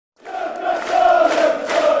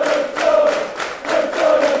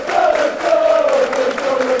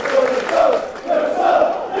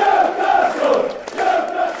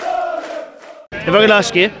If I could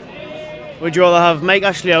ask you, would you rather have Mike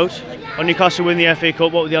Ashley out or Newcastle win the FA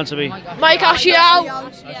Cup, what would the answer be? Mike Ashley out!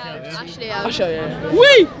 Ashley out.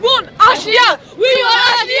 We want Ashley out! We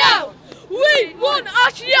want Ashley out! We want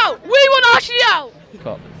Ashley out! We want Ashley out!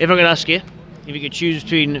 If I could ask you, if you could choose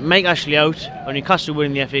between Mike Ashley out or Newcastle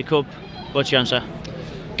winning the FA Cup, what's your answer?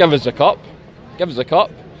 Give us a cup. Give us a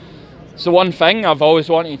cup. It's the one thing I've always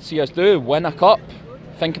wanted to see us do, win a cup.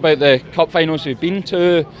 Think about the cup finals we've been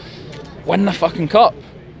to, win the fucking cup.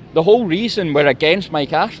 The whole reason we're against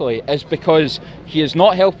Mike Ashley is because he is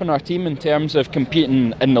not helping our team in terms of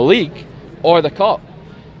competing in the league or the cup.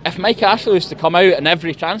 If Mike Ashley was to come out and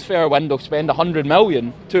every transfer window spend 100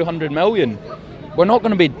 million, 200 million, we're not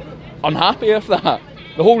going to be unhappy with that.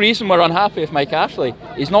 The whole reason we're unhappy with Mike Ashley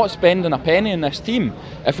is not spending a penny in this team.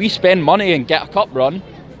 If we spend money and get a cup run's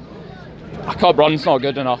not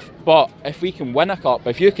good enough. But if we can win a cup,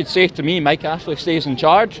 if you could say to me, Mike Ashley stays in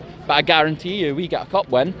charge, but I guarantee you we get a cup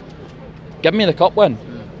win, give me the cup win.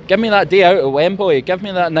 Give me that day out at Wembley. Give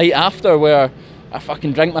me that night after where I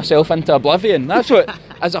fucking drink myself into oblivion. That's what,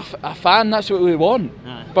 as a fan, that's what we want.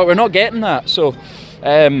 But we're not getting that. So,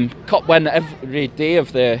 cup win every day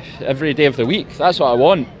of the week. That's what I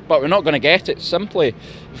want. But we're not going to get it. Simply,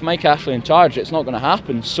 with Mike Ashley in charge, it's not going to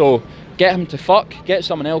happen. So, get him to fuck, get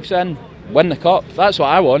someone else in, win the cup. That's what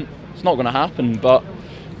I want. It's not going to happen, but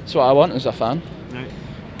it's what I want as a fan. Right.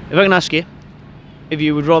 If I can ask you, if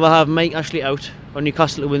you would rather have Mike Ashley out or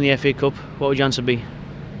Newcastle to win the FA Cup, what would your answer be?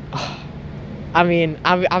 I mean,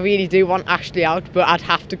 I really do want Ashley out, but I'd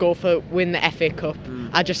have to go for win the FA Cup.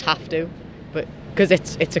 I just have to, but because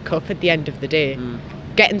it's a cup at the end of the day.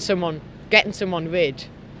 Getting someone rid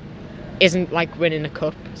isn't like winning a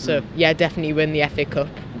cup. So yeah, definitely win the FA Cup.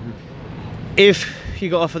 If you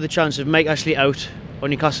got offered the chance of Mike Ashley out or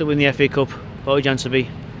Newcastle win the FA Cup, what would your answer be?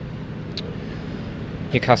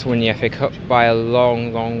 Newcastle win the FA Cup by a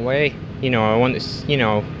long, long way. I want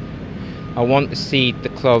to see the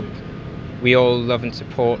club we all love and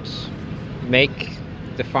support make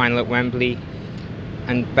the final at Wembley,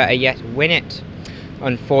 and better yet, win it.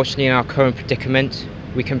 Unfortunately, in our current predicament,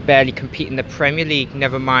 we can barely compete in the Premier League,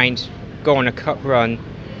 never mind go on a cup run.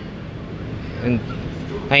 And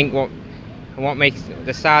I think what makes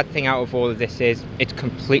the sad thing out of all of this is it's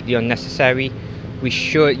completely unnecessary. We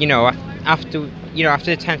should, after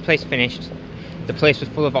the 10th place finished, the place was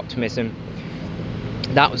full of optimism.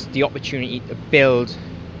 That was the opportunity to build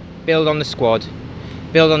on the squad,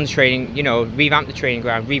 build on the training, revamp the training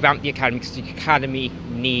ground, revamp the academy, because the academy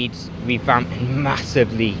needs revamping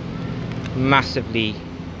massively.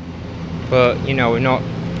 But we're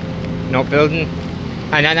not building,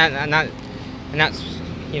 and that's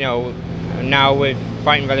now we're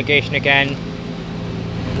fighting relegation again.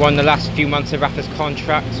 Won the last few months of Rafa's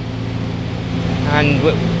contract, and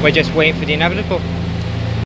we're just waiting for the inevitable.